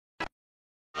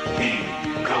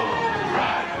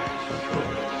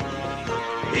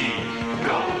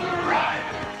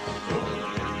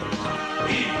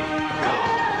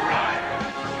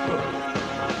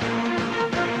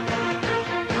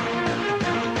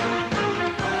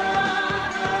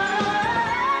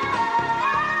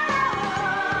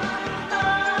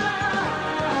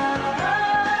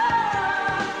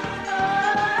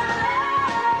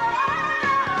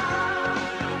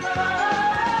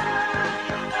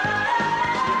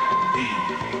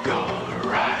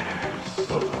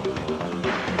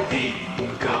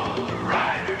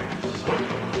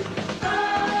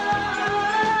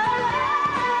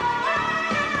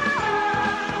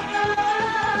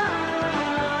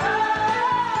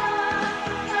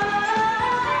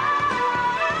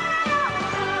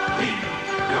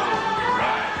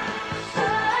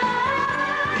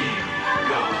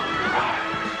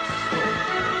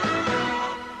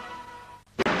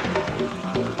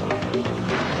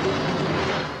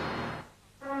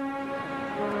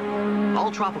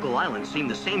tropical islands seem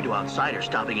the same to outsiders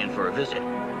stopping in for a visit.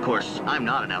 Of course, I'm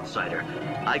not an outsider.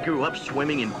 I grew up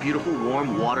swimming in beautiful,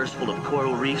 warm waters full of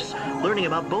coral reefs, learning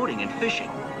about boating and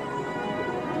fishing.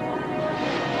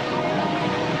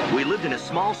 We lived in a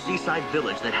small seaside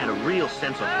village that had a real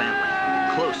sense of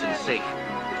family, close and safe.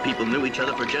 People knew each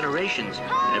other for generations,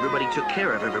 and everybody took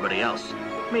care of everybody else.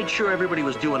 Made sure everybody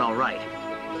was doing all right.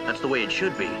 That's the way it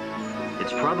should be.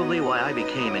 It's probably why I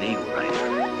became an eagle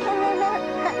rider.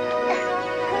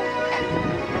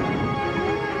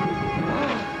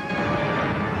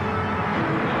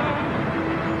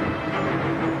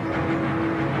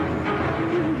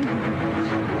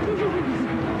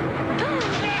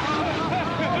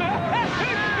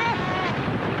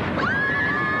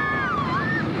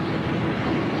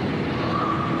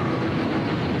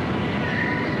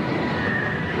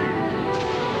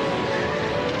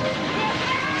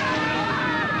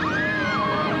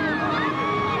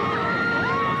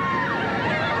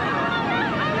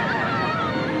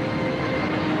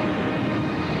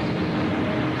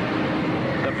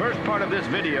 This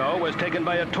video was taken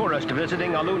by a tourist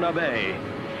visiting Aluna Bay.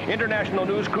 International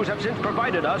news crews have since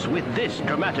provided us with this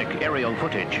dramatic aerial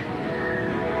footage.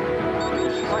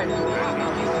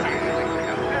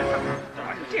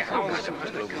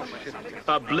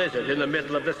 A blizzard in the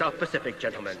middle of the South Pacific,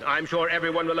 gentlemen. I'm sure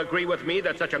everyone will agree with me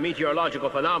that such a meteorological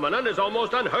phenomenon is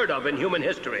almost unheard of in human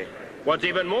history. What's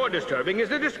even more disturbing is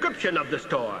the description of the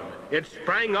storm. It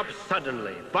sprang up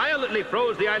suddenly, violently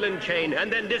froze the island chain,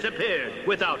 and then disappeared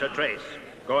without a trace.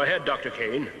 Go ahead, Dr.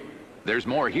 Kane. There's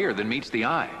more here than meets the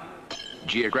eye.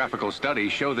 Geographical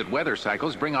studies show that weather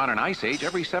cycles bring on an ice age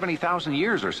every 70,000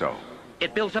 years or so.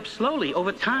 It builds up slowly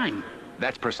over time.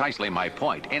 That's precisely my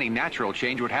point. Any natural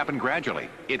change would happen gradually.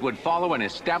 It would follow an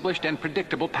established and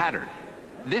predictable pattern.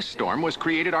 This storm was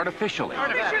created artificially.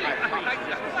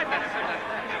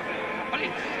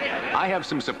 I have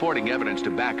some supporting evidence to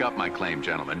back up my claim,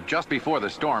 gentlemen. Just before the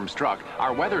storm struck,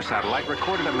 our weather satellite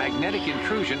recorded a magnetic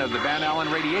intrusion of the Van Allen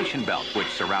radiation belt, which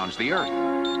surrounds the Earth.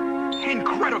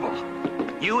 Incredible!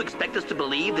 You expect us to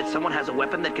believe that someone has a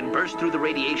weapon that can burst through the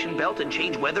radiation belt and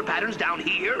change weather patterns down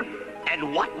here?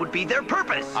 And what would be their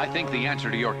purpose? I think the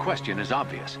answer to your question is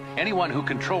obvious. Anyone who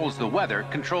controls the weather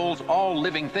controls all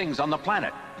living things on the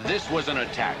planet. This was an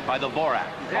attack by the Vorak.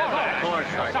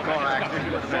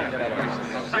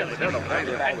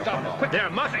 There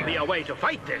must be a way to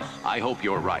fight this. I hope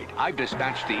you're right. I've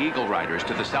dispatched the Eagle Riders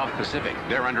to the South Pacific.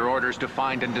 They're under orders to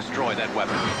find and destroy that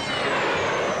weapon.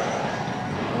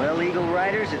 Well, Eagle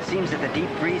Riders, it seems that the deep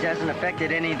freeze hasn't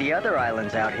affected any of the other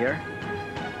islands out here.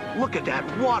 Look at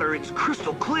that water. It's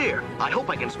crystal clear. I hope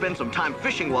I can spend some time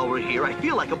fishing while we're here. I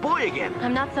feel like a boy again.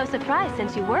 I'm not so surprised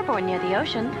since you were born near the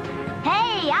ocean.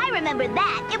 Hey, I remember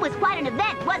that. It was quite an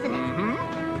event, wasn't it?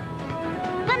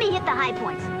 Mm-hmm. Let me hit the high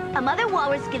points. A mother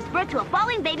walrus gives birth to a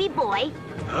falling baby boy.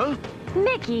 Huh?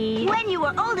 Mickey! When you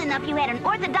were old enough, you had an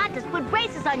orthodontist put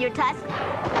braces on your tusks.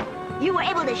 You were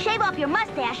able to shave off your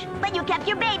mustache, but you kept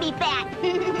your baby fat.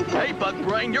 Hey, Bug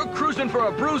Brain, you're cruising for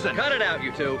a bruising. Cut it out,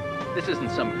 you two. This isn't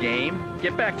some game.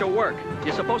 Get back to work.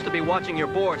 You're supposed to be watching your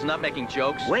boards, not making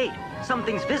jokes. Wait,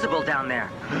 something's visible down there.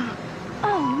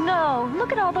 Oh no,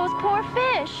 look at all those poor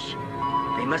fish.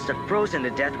 They must have frozen to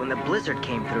death when the blizzard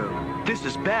came through. This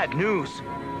is bad news.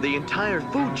 The entire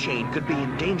food chain could be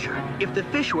in danger. If the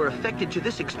fish were affected to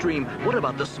this extreme, what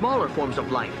about the smaller forms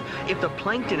of life? If the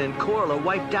plankton and coral are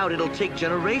wiped out, it'll take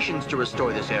generations to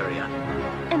restore this area.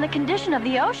 And the condition of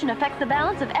the ocean affects the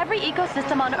balance of every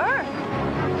ecosystem on Earth.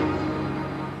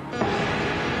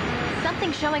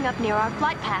 Something's showing up near our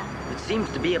flight path. It seems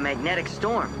to be a magnetic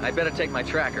storm. I'd better take my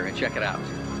tracker and check it out.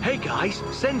 Hey guys,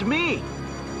 send me!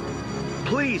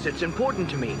 Please, it's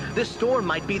important to me. This storm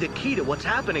might be the key to what's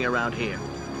happening around here.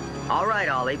 All right,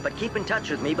 Ollie, but keep in touch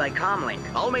with me by comlink.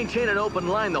 I'll maintain an open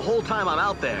line the whole time I'm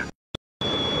out there.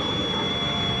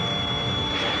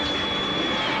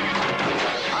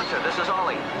 Hunter, this is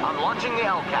Ollie. I'm launching the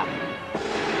LCAP.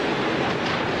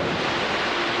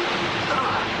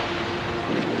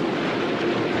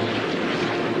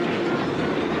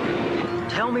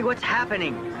 Tell me what's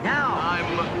happening, now!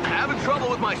 I'm having trouble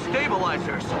with my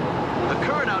stabilizers. The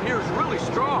current out here is really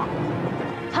strong.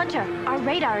 Hunter, our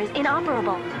radar is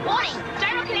inoperable. Warning!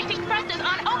 Gyro connecting thrusters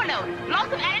on overload. Loss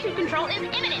of attitude control is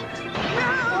imminent.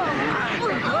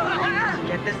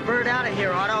 Get this bird out of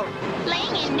here, Otto.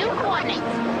 Laying in new coordinates.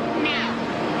 Now.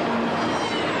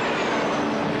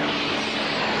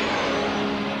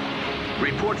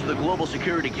 Report to the Global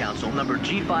Security Council, number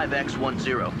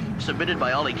G5X10, submitted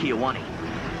by Ali Kiawani.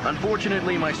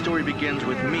 Unfortunately, my story begins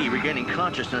with me regaining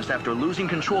consciousness after losing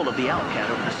control of the Outcat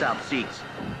over the South Seas.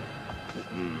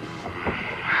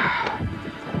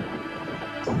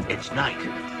 It's night.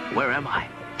 Where am I?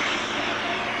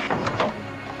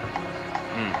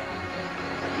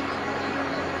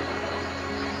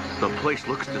 The place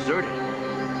looks deserted.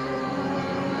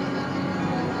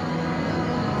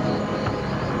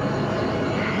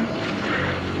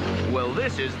 Well,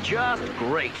 this is just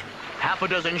great. Half a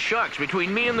dozen sharks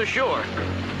between me and the shore.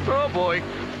 Oh, boy.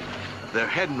 They're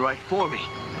heading right for me.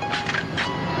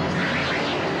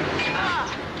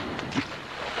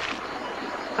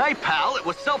 Hey, pal, it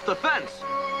was self-defense.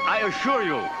 I assure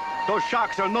you, those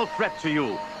sharks are no threat to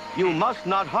you. You must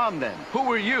not harm them.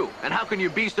 Who are you, and how can you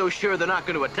be so sure they're not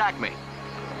going to attack me?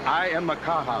 I am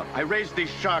Makaha. I raised these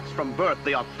sharks from birth.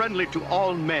 They are friendly to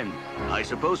all men. I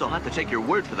suppose I'll have to take your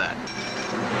word for that.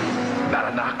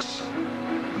 Malanox.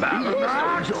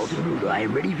 Malanox! I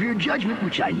am ready for your judgment,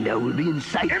 which I know will be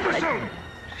insightful. Imbecile!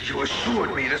 You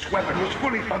assured me this weapon was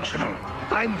fully functional.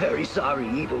 I'm very sorry,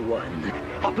 Evil One.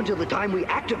 Up until the time we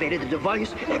activated the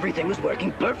device, everything was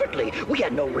working perfectly. We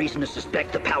had no reason to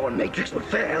suspect the power matrix would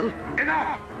fail.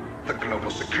 Enough! The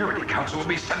Global Security Council will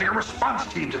be sending a response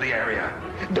team to the area.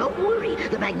 Don't worry.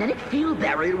 The magnetic field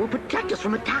barrier will protect us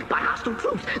from attack by hostile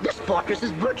troops. This fortress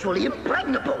is virtually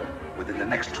impregnable. Within the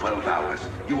next 12 hours,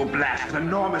 you will blast an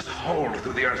enormous hole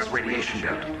through the Earth's radiation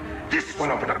belt. This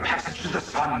will open a passage to the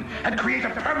sun and create a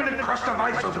permanent crust of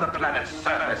ice over the planet's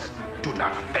surface. Do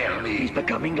not fail me. He's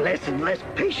becoming less and less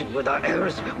patient with our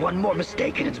errors. One more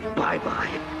mistake and it's bye-bye.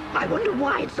 I wonder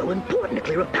why it's so important to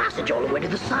clear a passage all the way to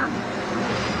the sun.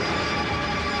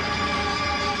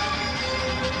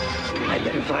 I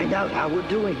better find out how we're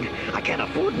doing. I can't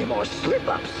afford any more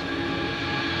slip-ups.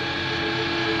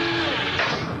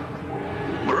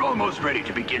 We're almost ready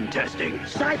to begin testing.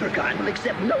 Cybercon will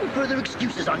accept no further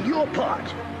excuses on your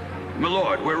part. My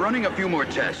lord, we're running a few more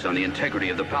tests on the integrity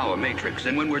of the power matrix,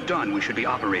 and when we're done, we should be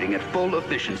operating at full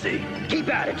efficiency.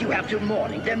 Keep at it. You have till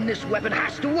morning. Then this weapon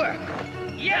has to work.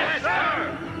 Yes,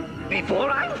 sir! Before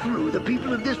I'm through, the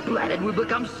people of this planet will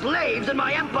become slaves in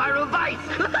my empire of ice.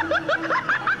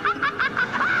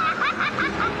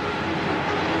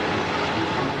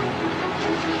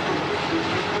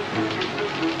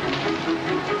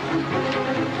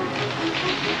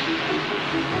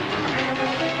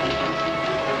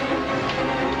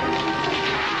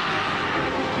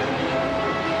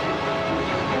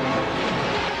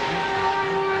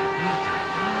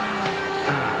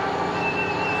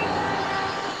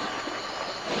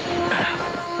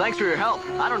 Thanks for your help.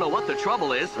 I don't know what the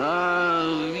trouble is.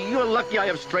 You're lucky I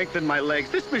have strengthened my legs.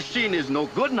 This machine is no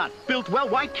good, not built well.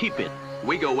 Why keep it?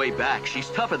 We go way back. She's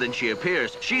tougher than she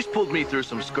appears. She's pulled me through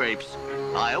some scrapes.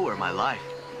 I owe her my life.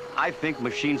 I think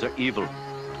machines are evil.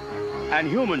 And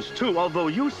humans, too, although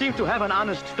you seem to have an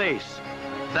honest face.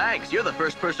 Thanks. You're the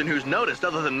first person who's noticed,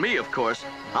 other than me, of course.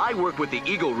 I work with the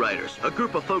Eagle Riders, a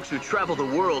group of folks who travel the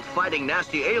world fighting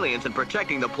nasty aliens and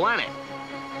protecting the planet.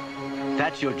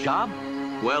 That's your job?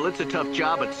 Well, it's a tough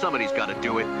job, but somebody's got to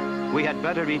do it. We had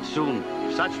better eat soon.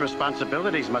 Such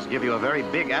responsibilities must give you a very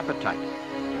big appetite.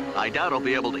 I doubt I'll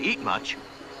be able to eat much.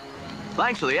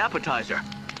 Thanks for the appetizer.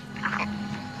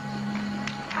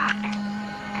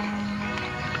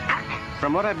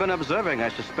 From what I've been observing, I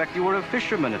suspect you were a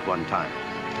fisherman at one time.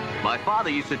 My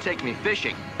father used to take me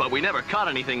fishing, but we never caught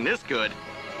anything this good.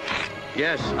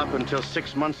 Yes, up until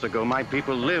 6 months ago, my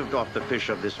people lived off the fish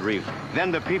of this reef.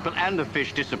 Then the people and the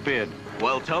fish disappeared.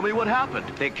 Well, tell me what happened.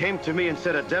 They came to me and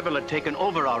said a devil had taken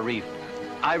over our reef.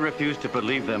 I refused to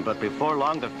believe them, but before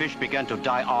long, the fish began to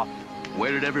die off.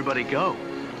 Where did everybody go?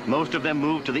 Most of them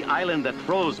moved to the island that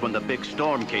froze when the big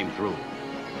storm came through.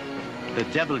 The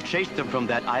devil chased them from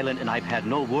that island, and I've had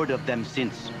no word of them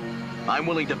since. I'm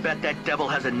willing to bet that devil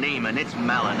has a name, and it's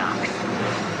Malanox.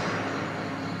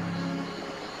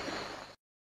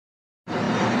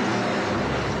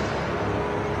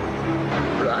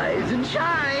 Rise and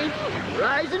shine!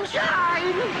 Rise and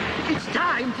shine! It's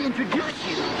time to introduce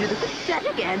you to the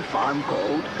pathetic ant farm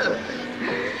called Earth.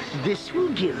 This will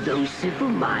give those simple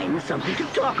minds something to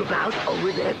talk about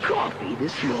over their coffee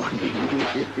this morning.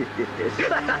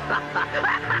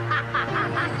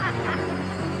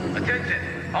 Attention!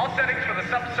 All settings for the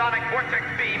subsonic vortex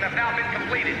beam have now been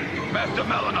completed. Master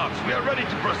Malanox, we are ready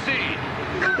to proceed.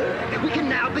 Good. We can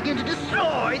now begin to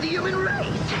destroy the human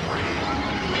race.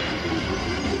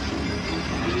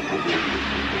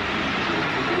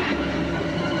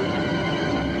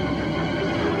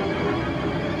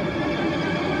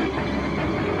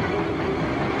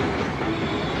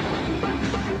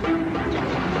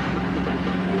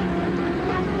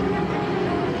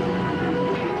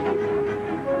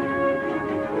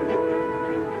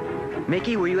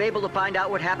 Mickey, were you able to find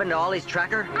out what happened to Ollie's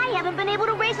tracker? I haven't been able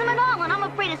to race him at all, and I'm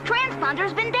afraid his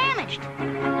transponder's been damaged.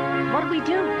 What do we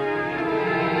do?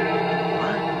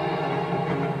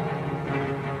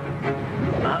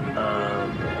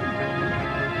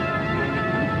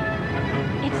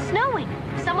 It's snowing.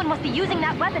 Someone must be using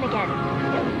that weapon again.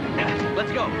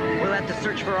 Let's go. We'll have to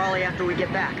search for Ollie after we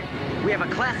get back. We have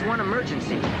a Class 1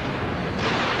 emergency.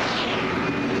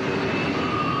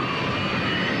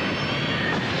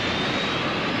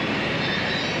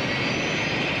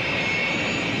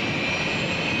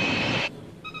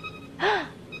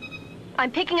 I'm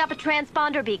picking up a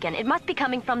transponder beacon. It must be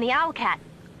coming from the Owlcat.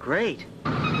 Great.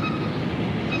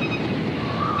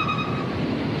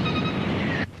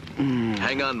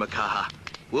 Hang on, Makaha.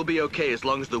 We'll be okay as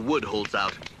long as the wood holds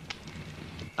out.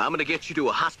 I'm gonna get you to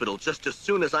a hospital just as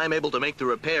soon as I'm able to make the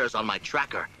repairs on my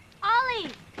tracker. Ollie!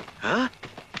 Huh?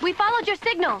 We followed your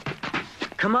signal.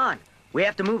 Come on. We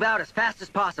have to move out as fast as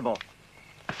possible.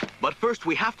 But first,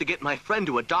 we have to get my friend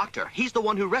to a doctor. He's the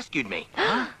one who rescued me.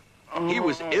 He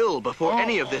was ill before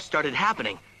any of this started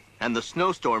happening, and the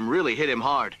snowstorm really hit him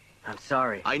hard. I'm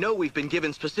sorry. I know we've been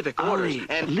given specific orders, Ollie,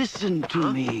 and... listen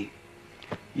to me.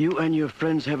 You and your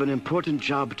friends have an important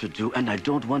job to do, and I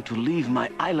don't want to leave my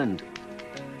island.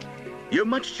 You're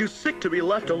much too sick to be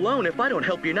left alone. If I don't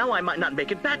help you now, I might not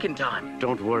make it back in time.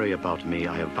 Don't worry about me.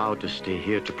 I have vowed to stay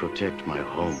here to protect my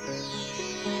home.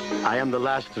 I am the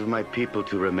last of my people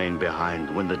to remain behind.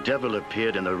 When the devil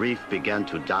appeared and the reef began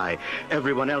to die,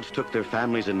 everyone else took their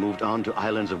families and moved on to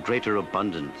islands of greater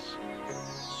abundance.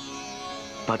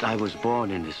 But I was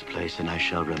born in this place, and I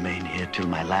shall remain here till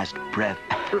my last breath.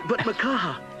 But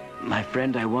Makaha... My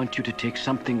friend, I want you to take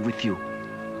something with you.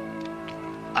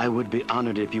 I would be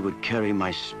honored if you would carry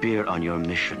my spear on your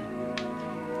mission.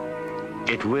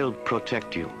 It will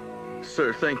protect you.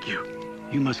 Sir, thank you.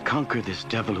 You must conquer this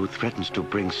devil who threatens to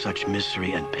bring such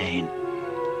misery and pain.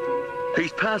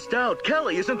 He's passed out.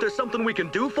 Kelly, isn't there something we can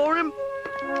do for him?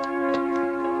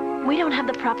 We don't have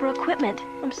the proper equipment.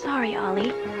 I'm sorry,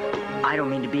 Ollie. I don't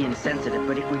mean to be insensitive,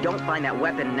 but if we don't find that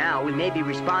weapon now, we may be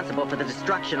responsible for the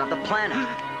destruction of the planet.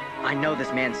 I know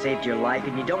this man saved your life,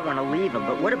 and you don't want to leave him,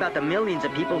 but what about the millions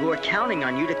of people who are counting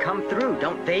on you to come through?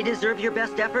 Don't they deserve your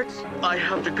best efforts? I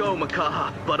have to go,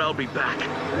 Makaha, but I'll be back.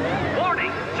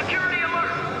 Warning! Security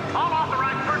alert! All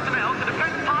authorized personnel to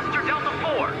defense posture Delta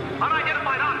 4.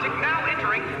 Unidentified object now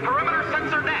entering perimeter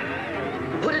sensor net.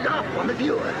 Put it up on the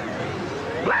viewer.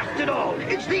 Blast it all!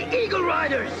 It's the Eagle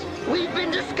Riders! We've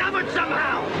been discovered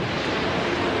somehow!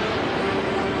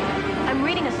 I'm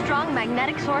reading a strong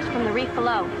magnetic source from the reef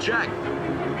below. Jack,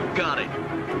 got it.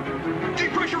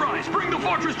 Depressurize! Bring the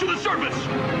fortress to the surface!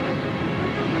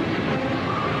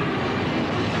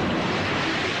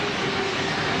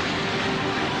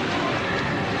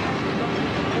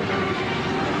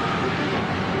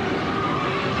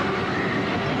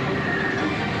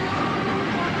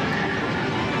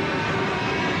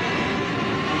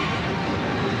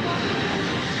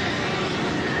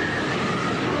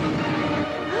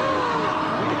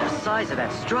 Of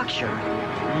that structure.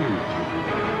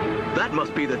 That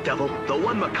must be the devil, the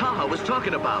one Makaha was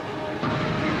talking about.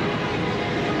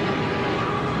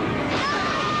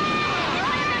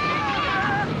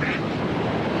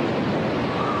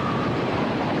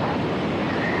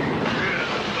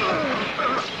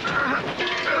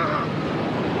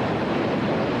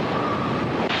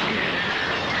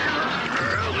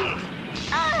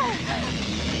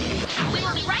 We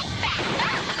will be right back.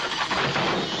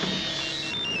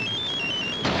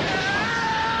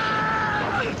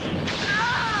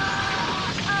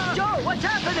 What's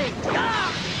happening?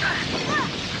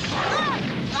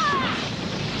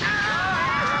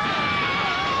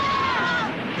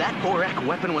 That Borak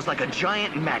weapon was like a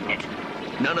giant magnet.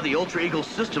 None of the Ultra Eagle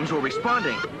systems were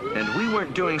responding, and we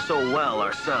weren't doing so well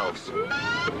ourselves.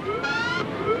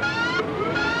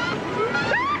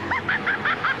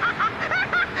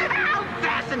 How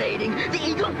fascinating! The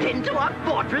Eagle pinned to our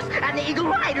fortress, and the Eagle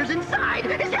Riders inside,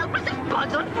 as helpless as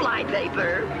bugs on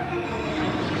flypaper.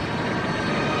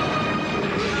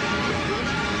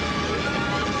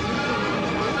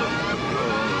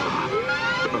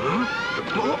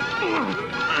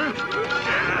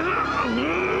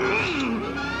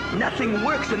 Nothing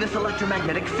works in this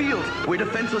electromagnetic field. We're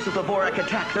defenseless if the Borak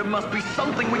attack. There must be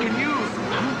something we can use.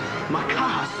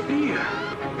 Makaha's spear.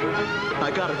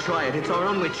 I gotta try it. It's our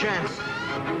only chance.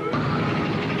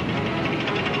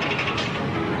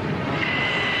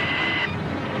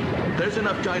 There's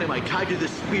enough dynamite tied to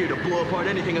this spear to blow apart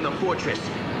anything in the fortress.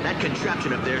 That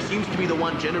contraption up there seems to be the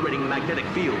one generating the magnetic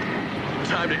field.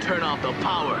 Time to turn off the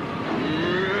power.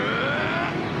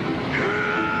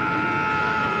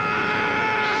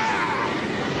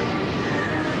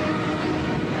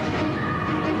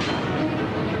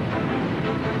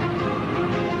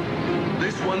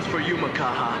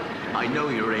 Makaha. I know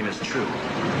your aim is true.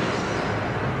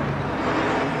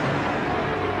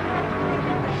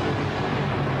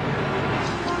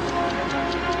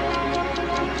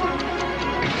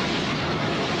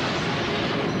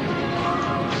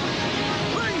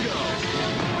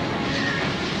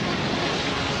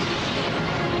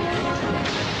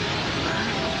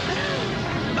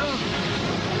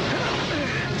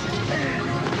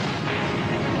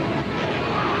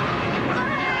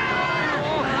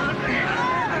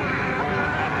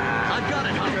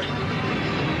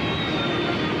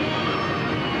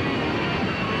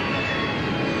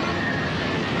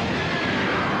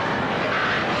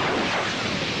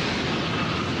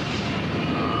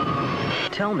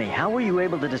 Tell me, how were you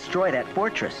able to destroy that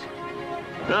fortress?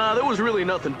 There was really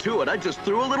nothing to it. I just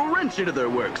threw a little wrench into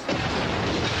their works.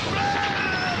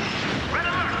 Red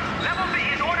alert! Level B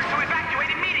is ordered to evacuate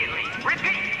immediately.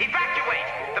 Repeat, evacuate.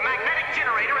 The magnetic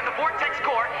generator in the vortex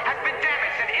core has been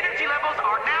damaged and energy levels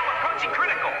are now approaching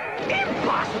critical.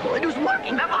 Impossible! It was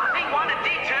working Levels fine! D1 and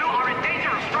D2 are in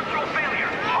danger of structural failure.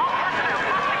 All personnel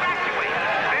must evacuate.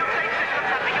 Fail-safe systems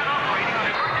have begun operating on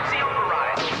emergency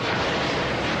override.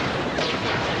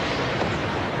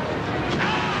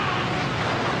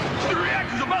 The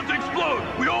reactor's about to explode!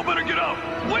 We all better get out!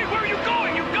 Wait, where are you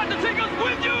going? You've got to take us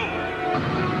with you!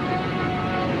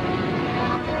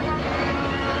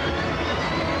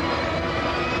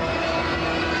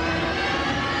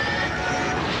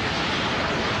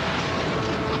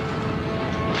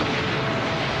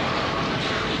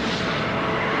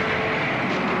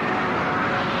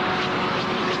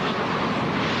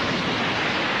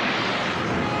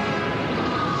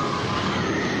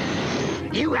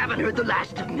 You haven't heard the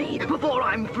last of me. Before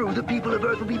I'm through, the people of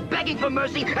Earth will be begging for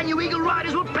mercy, and you Eagle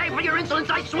Riders will pay for your insolence,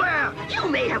 I swear! You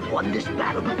may have won this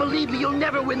battle, but believe me, you'll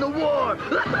never win the war!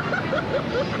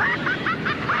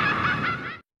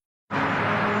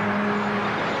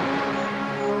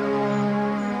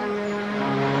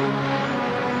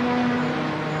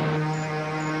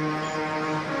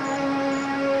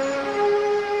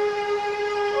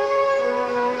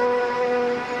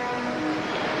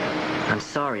 I'm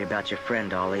sorry about your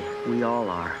friend, Ollie. We all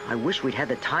are. I wish we'd had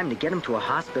the time to get him to a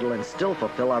hospital and still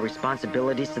fulfill our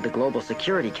responsibilities to the Global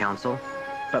Security Council.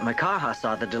 But Makaha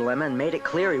saw the dilemma and made it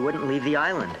clear he wouldn't leave the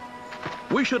island.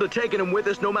 We should have taken him with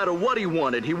us no matter what he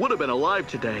wanted. He would have been alive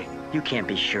today. You can't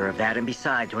be sure of that, and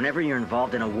besides, whenever you're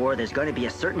involved in a war, there's going to be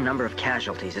a certain number of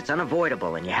casualties. It's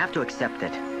unavoidable, and you have to accept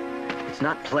it. It's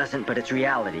not pleasant, but it's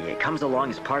reality. It comes along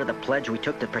as part of the pledge we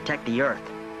took to protect the Earth.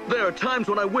 There are times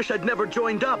when I wish I'd never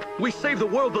joined up. We save the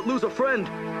world but lose a friend.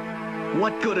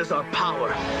 What good is our power?